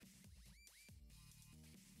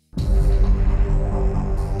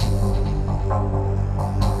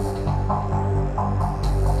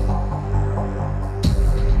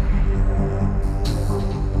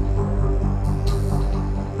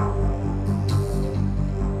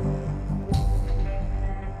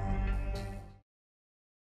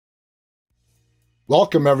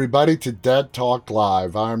Welcome, everybody, to Dead Talk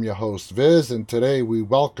Live. I'm your host, Viz, and today we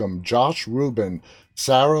welcome Josh Rubin,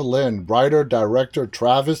 Sarah Lynn, writer director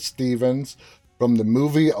Travis Stevens from the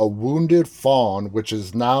movie A Wounded Fawn, which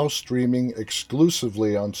is now streaming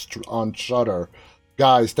exclusively on Shudder.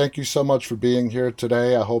 Guys, thank you so much for being here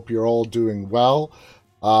today. I hope you're all doing well.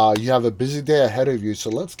 You have a busy day ahead of you, so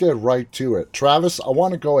let's get right to it. Travis, I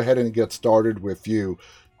want to go ahead and get started with you.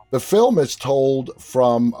 The film is told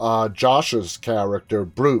from Josh's character,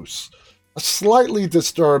 Bruce, a slightly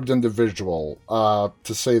disturbed individual,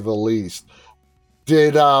 to say the least.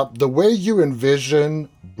 Did the way you envision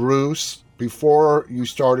Bruce before you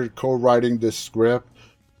started co-writing this script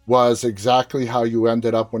was exactly how you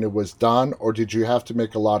ended up when it was done, or did you have to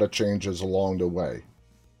make a lot of changes along the way?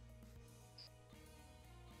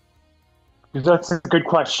 That's a good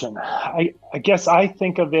question. I guess I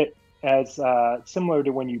think of it as similar to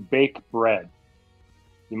when you bake bread.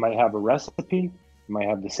 You might have a recipe, you might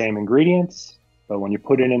have the same ingredients, but when you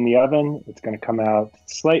put it in the oven, it's going to come out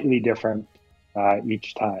slightly different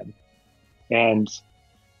each time. And,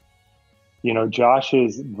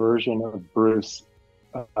 Josh's version of Bruce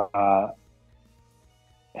uh,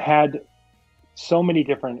 had so many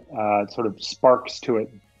different sort of sparks to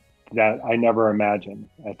it that I never imagined.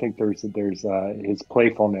 I think there's his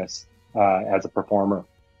playfulness as a performer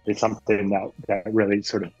is something that really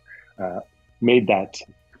sort of made that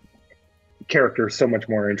character so much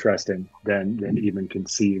more interesting than even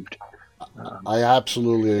conceived. I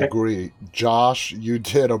absolutely And agree. Josh, you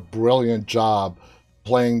did a brilliant job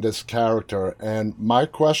playing this character. And my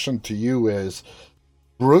question to you is,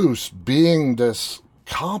 Bruce, being this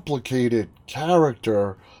complicated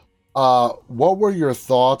character, what were your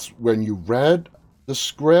thoughts when you read the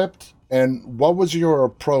script, and what was your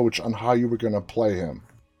approach on how you were going to play him?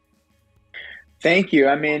 Thank you.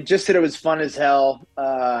 I mean, just that it was fun as hell.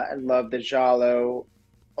 I love the Jalo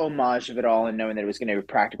homage of it all and knowing that it was going to be a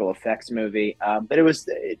practical effects movie. But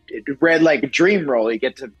it read like a dream role. You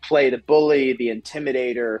get to play the bully, the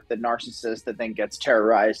intimidator, the narcissist that then gets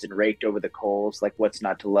terrorized and raked over the coals. Like, what's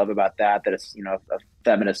not to love about that? That it's, a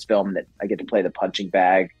feminist film that I get to play the punching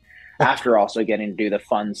bag after also getting to do the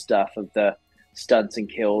fun stuff of the stunts and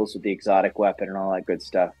kills with the exotic weapon and all that good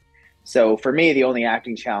stuff. So for me, the only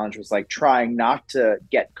acting challenge was like trying not to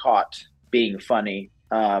get caught being funny,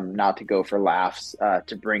 not to go for laughs,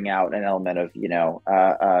 to bring out an element of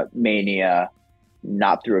mania,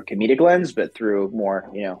 not through a comedic lens, but through more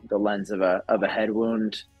the lens of a head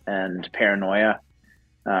wound and paranoia.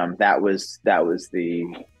 That was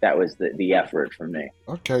the effort for me.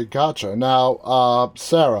 Okay, gotcha. Now,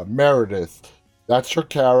 Sarah, Meredith, that's your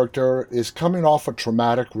character, is coming off a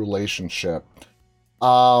traumatic relationship.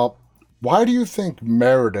 Uh, why do you think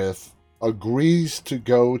Meredith agrees to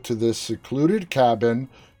go to this secluded cabin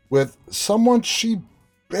with someone she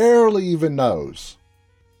barely even knows?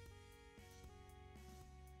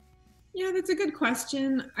 Yeah, that's a good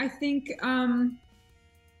question. I think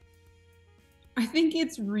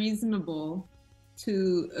it's reasonable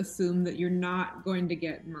to assume that you're not going to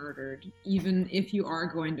get murdered, even if you are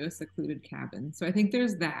going to a secluded cabin. So I think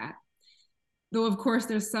there's that. Though of course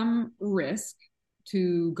there's some risk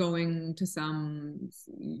to going to some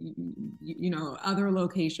other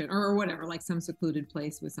location or whatever, like some secluded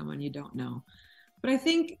place with someone you don't know. But I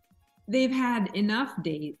think they've had enough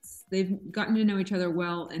dates, they've gotten to know each other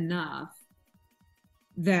well enough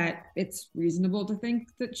that it's reasonable to think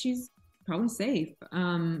that she's probably safe.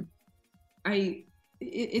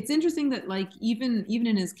 It's interesting that, like, even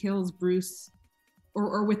in his kills, Bruce,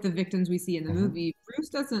 or with the victims we see in the Hmm. movie, Bruce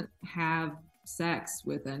doesn't have sex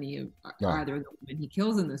with any of No. either of the women he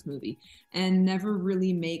kills in this movie, and never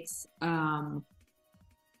really makes a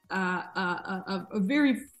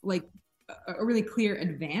very, like, a really clear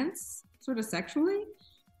advance sort of sexually.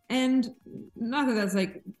 And not that that's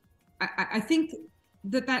like, I think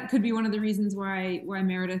that could be one of the reasons why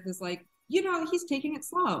Meredith is like, he's taking it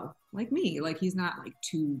slow, like me. Like, he's not like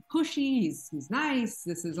too pushy. He's nice.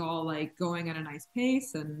 This is all like going at a nice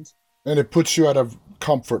pace, and And it puts you at a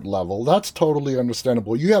comfort level. That's totally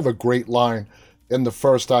understandable. You have a great line in the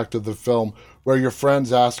first act of the film where your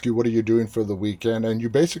friends ask you, "What are you doing for the weekend?" And you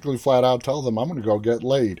basically flat out tell them, "I'm going to go get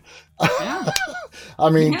laid." yeah, I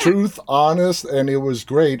mean, yeah. truth, honest, and it was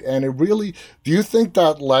great. And it really, do you think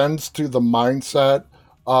that lends to the mindset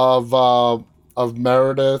of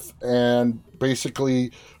Meredith and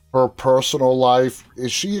basically her personal life?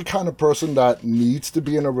 Is she a kind of person that needs to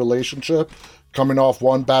be in a relationship, coming off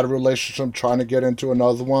one bad relationship, trying to get into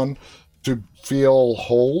another one to feel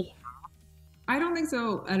whole? I don't think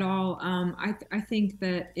so at all. I think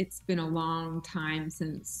that it's been a long time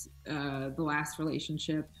since the last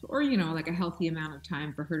relationship, or like a healthy amount of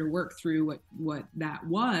time for her to work through what that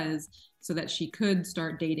was, so that she could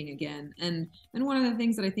start dating again. And one of the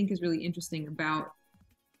things that I think is really interesting about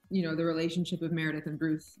the relationship of Meredith and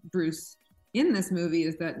Bruce in this movie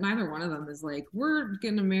is that neither one of them is like, we're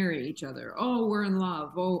gonna marry each other. Oh, we're in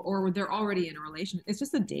love. Oh, or they're already in a relationship. It's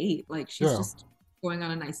just a date. Like she's Yeah, just going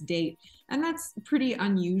on a nice date, and that's pretty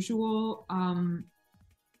unusual.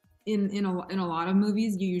 In a lot of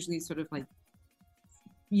movies, you usually sort of like,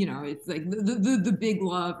 it's like the big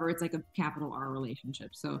love, or it's like a capital R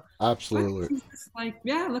relationship. So, but absolutely. she's just like,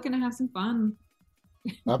 yeah, looking to have some fun.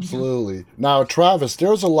 Absolutely. Now, Travis,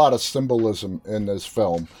 there's a lot of symbolism in this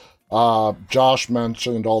film. Josh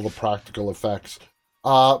mentioned all the practical effects.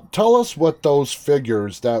 Tell us what those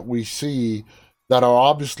figures that we see that are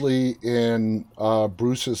obviously in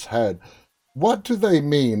Bruce's head, what do they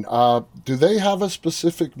mean? Do they have a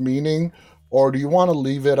specific meaning, or do you want to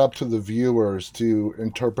leave it up to the viewers to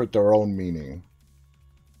interpret their own meaning?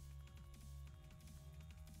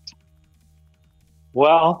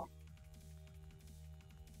 Well,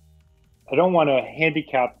 I don't want to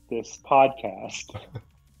handicap this podcast,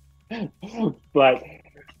 but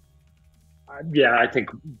yeah, I think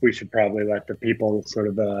we should probably let the people sort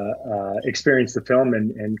of experience the film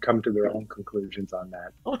and come to their own conclusions on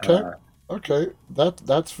that. Okay, okay,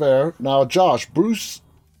 that's fair. Now, Josh, Bruce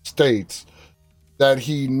states that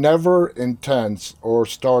he never intends or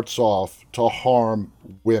starts off to harm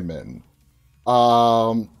women.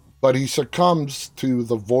 Um, but he succumbs to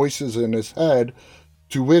the voices in his head,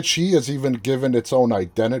 to which he has even given its own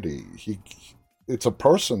identity. It's a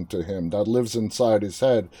person to him that lives inside his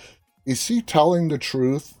head. Is he telling the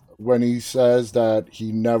truth when he says that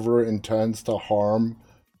he never intends to harm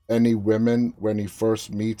any women when he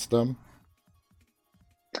first meets them?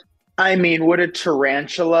 I mean, would a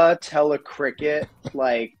tarantula tell a cricket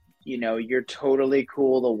like, you're totally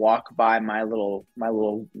cool to walk by my little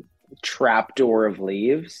trap door of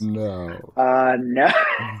leaves? No. No.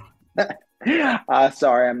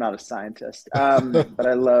 Sorry, I'm not a scientist. But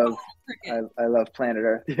I love planet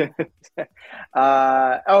Earth.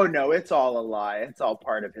 Oh no, it's all a lie. It's all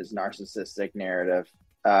part of his narcissistic narrative.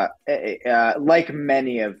 Like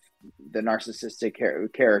many of the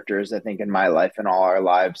narcissistic characters, I think, in my life and all our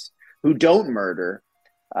lives, who don't murder,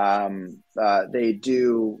 they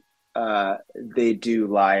do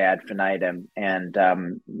lie ad infinitum, and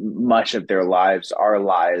much of their lives are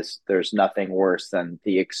lies. There's nothing worse than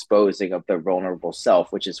the exposing of the vulnerable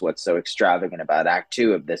self, which is what's so extravagant about Act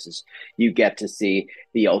Two of this. Is you get to see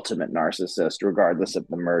the ultimate narcissist, regardless of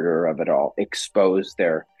the murderer of it all, expose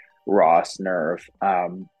their rawest nerve,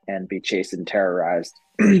 and be chased and terrorized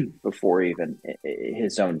before even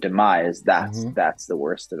his own demise. Hmm. That's the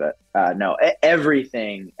worst of it. No,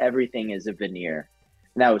 everything is a veneer.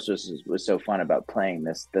 And that was so fun about playing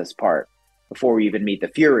this part. Before we even meet the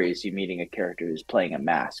Furies, you're meeting a character who's playing a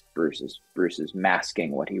mask. Bruce is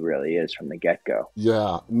masking what he really is from the get-go.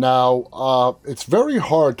 Yeah. Now, it's very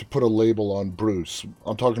hard to put a label on Bruce.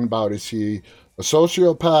 I'm talking about, is he a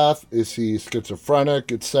sociopath? Is he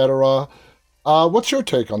schizophrenic, etc.? What's your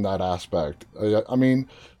take on that aspect? I mean,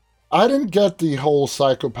 I didn't get the whole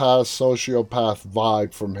psychopath, sociopath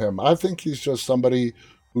vibe from him. I think he's just somebody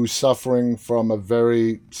who's suffering from a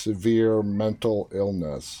very severe mental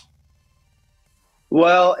illness.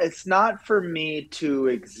 Well, it's not for me to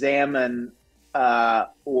examine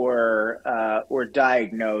or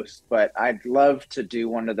diagnose, but I'd love to do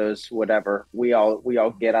one of those whatever we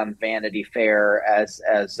all get on Vanity Fair as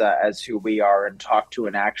who we are, and talk to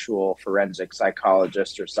an actual forensic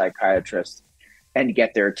psychologist or psychiatrist and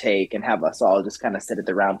get their take, and have us all just kind of sit at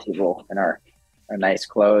the round table in our nice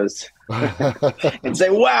clothes and say,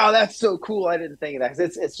 "Wow, that's so cool! I didn't think of that."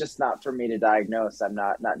 'Cause it's just not for me to diagnose. I'm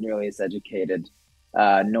not nearly as educated,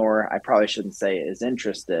 nor I probably shouldn't say is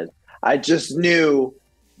interested. I just knew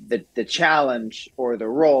that the challenge or the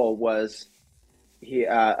role was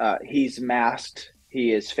he's masked.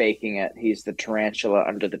 He is faking it. He's the tarantula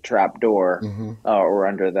under the trap door, Hmm. or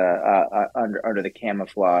under the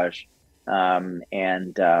camouflage, and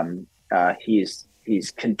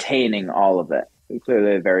he's containing all of it. He's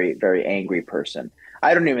clearly a very very angry person.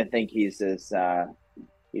 I don't even think he's as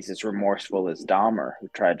remorseful as Dahmer, who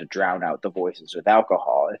tried to drown out the voices with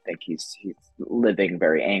alcohol. I think he's living a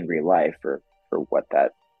very angry life for what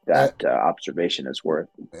that observation is worth.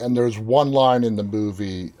 And there's one line in the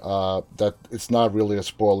movie that it's not really a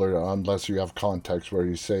spoiler unless you have context, where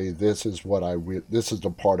you say, "This is this is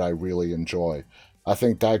the part I really enjoy." I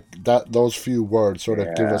think that those few words sort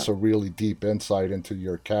of give Yeah. us a really deep insight into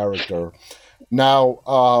your character.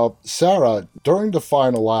 Now, Sarah, during the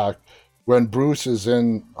final act, when Bruce is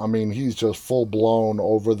in, I mean, he's just full blown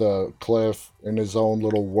over the cliff in his own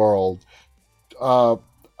little world. Uh,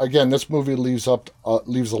 Again, this movie leaves a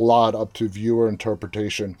lot up to viewer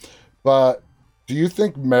interpretation. But do you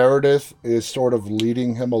think Meredith is sort of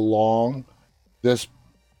leading him along this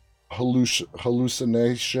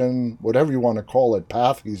hallucination, whatever you want to call it,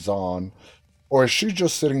 path he's on, or is she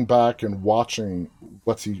just sitting back and watching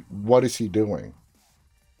what is he doing?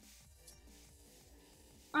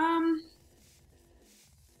 Um,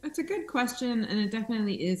 it's a good question, and it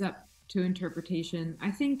definitely is up to interpretation.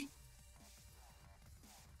 I think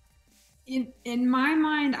in my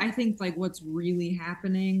mind, I think like what's really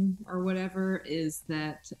happening or whatever is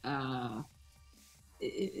that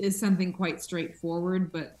is something quite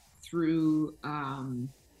straightforward, but through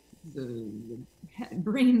the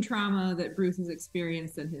brain trauma that Bruce has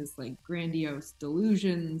experienced and his like grandiose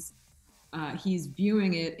delusions, he's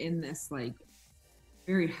viewing it in this like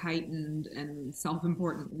very heightened and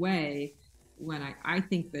self-important way, when I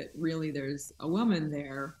think that really there's a woman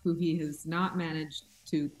there who he has not managed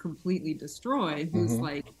to completely destroy, who's Mm-hmm.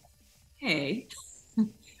 like, hey,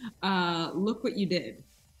 look what you did.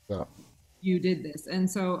 Yeah. You did this. And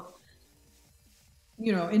so,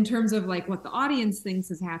 in terms of like what the audience thinks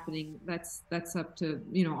is happening, that's up to,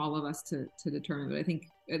 all of us to determine. But I think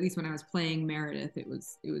at least when I was playing Meredith, it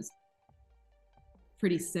was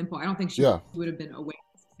pretty simple. I don't think she Yeah. would have been aware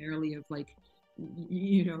necessarily of like,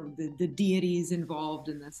 the deities involved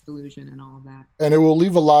in this delusion and all of that. And it will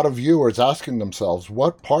leave a lot of viewers asking themselves,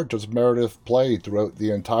 what part does Meredith play throughout the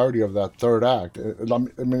entirety of that third act?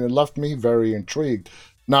 I mean, it left me very intrigued.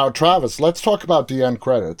 Now, Travis, let's talk about the end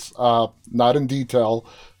credits. Not in detail,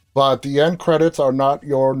 but the end credits are not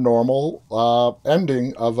your normal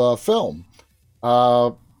ending of a film.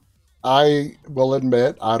 Uh, I will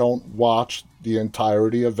admit I don't watch the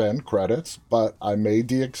entirety of end credits, but I made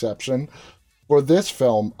the exception for this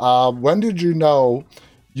film. When did you know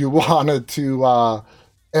you wanted to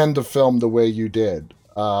end the film the way you did?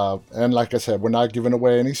 And like I said, we're not giving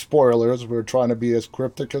away any spoilers. We're trying to be as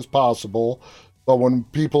cryptic as possible. But when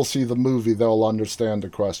people see the movie, they'll understand the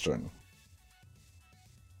question.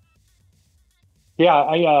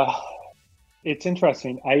 Yeah, it's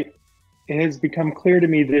interesting. It has become clear to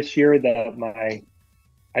me this year that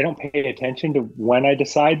I don't pay attention to when I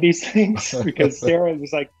decide these things, because Sarah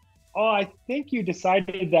was like, "Oh, I think you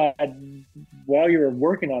decided that while you were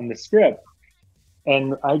working on the script,"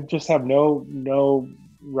 and I just have no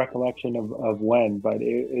recollection of when, but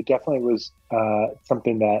it definitely was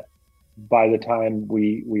something that by the time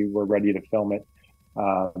we were ready to film it,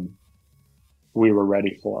 um, we were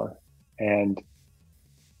ready for. And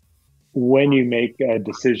when you make a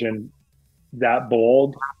decision that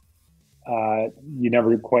bold, you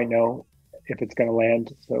never quite know if it's going to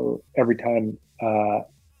land. So every time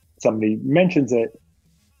somebody mentions it,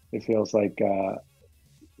 it feels like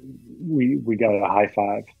we got a high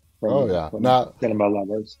five Oh yeah. from Now, cinema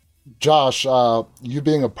lovers. Josh, you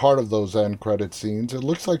being a part of those end credit scenes, it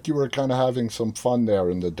looks like you were kind of having some fun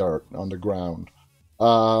there in the dirt on the ground.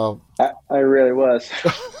 Uh, I really was.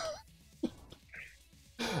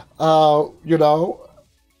 you know,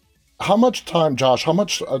 how much time, Josh? How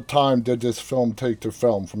much time did this film take to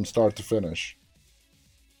film from start to finish?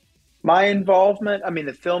 My involvement, I mean,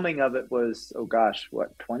 the filming of it was, oh gosh,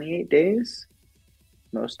 what, 28 days?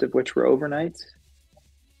 Most of which were overnights.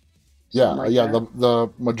 Yeah, Something like yeah. that. The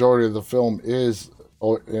majority of the film is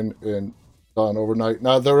in done overnight.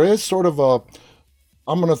 Now there is sort of a.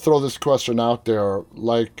 I'm going to throw this question out there,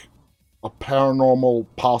 like a paranormal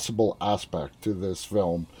possible aspect to this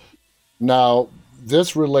film. Now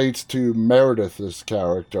this relates to Meredith's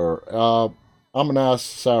character. I'm going to ask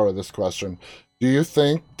Sarah this question. Do you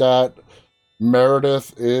think that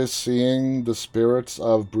Meredith is seeing the spirits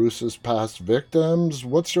of Bruce's past victims?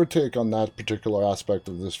 What's your take on that particular aspect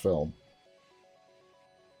of this film?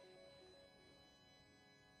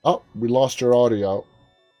 Oh, we lost your audio.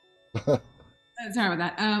 Sorry about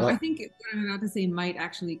that. Uh, I think what I'm about to say might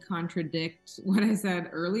actually contradict what I said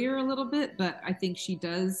earlier a little bit, but I think she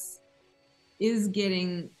is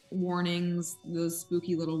getting warnings, those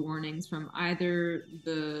spooky little warnings from either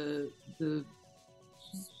the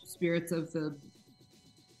spirits of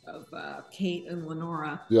Kate and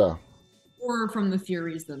Lenora, yeah. or from the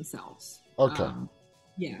Furies themselves. Okay.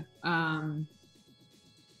 Yeah.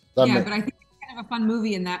 That Yeah, ma- but I think it's kind of a fun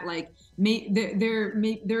movie in that like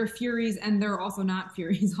they're Furies and they're also not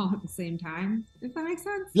Furies all at the same time. If that makes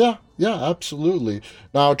sense. yeah, yeah, absolutely.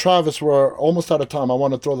 Now, Travis, we're almost out of time. I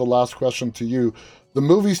want to throw the last question to you. The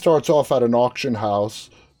movie starts off at an auction house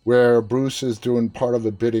where Bruce is doing part of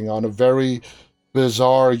the bidding on a very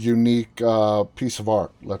bizarre, unique piece of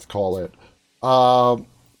art, let's call it.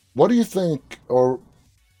 What do you think, or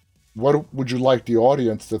what would you like the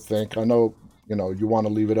audience to think? I know, you want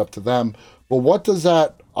to leave it up to them, but what does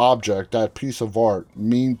that object, that piece of art,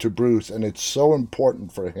 mean to Bruce? And it's so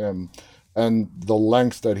important for him and the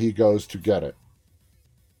lengths that he goes to get it.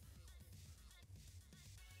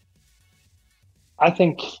 I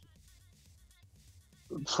think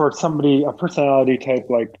for somebody, a personality type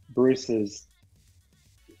like Bruce's,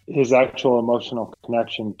 his actual emotional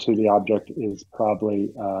connection to the object is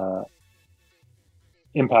probably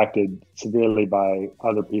impacted severely by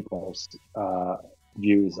other people's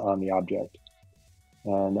views on the object.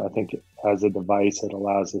 And I think as a device, it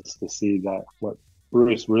allows us to see that what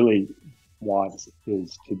Bruce really wants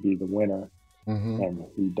is to be the winner, and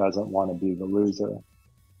he doesn't want to be the loser.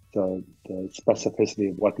 So the specificity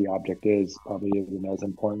of what the object is probably isn't as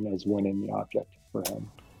important as winning the object for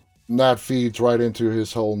him. And that feeds right into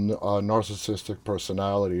his whole narcissistic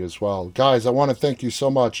personality as well. Guys, I want to thank you so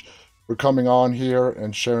much for coming on here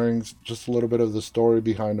and sharing just a little bit of the story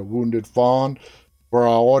behind A Wounded Fawn. For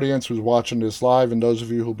our audience who's watching this live and those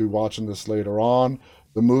of you who'll be watching this later on,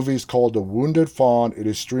 the movie is called A Wounded Fawn. It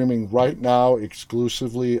is streaming right now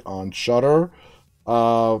exclusively on Shudder.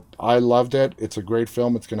 I loved it. It's a great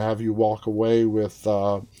film. It's going to have you walk away with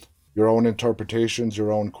your own interpretations,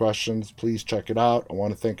 your own questions. Please check it out. I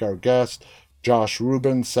want to thank our guests, Josh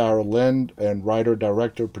Rubin, Sarah Lind, and writer,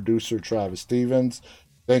 director, producer Travis Stevens.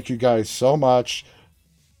 Thank you guys so much.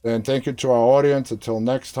 And thank you to our audience. Until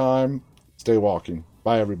next time, stay walking.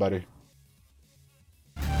 Bye, everybody.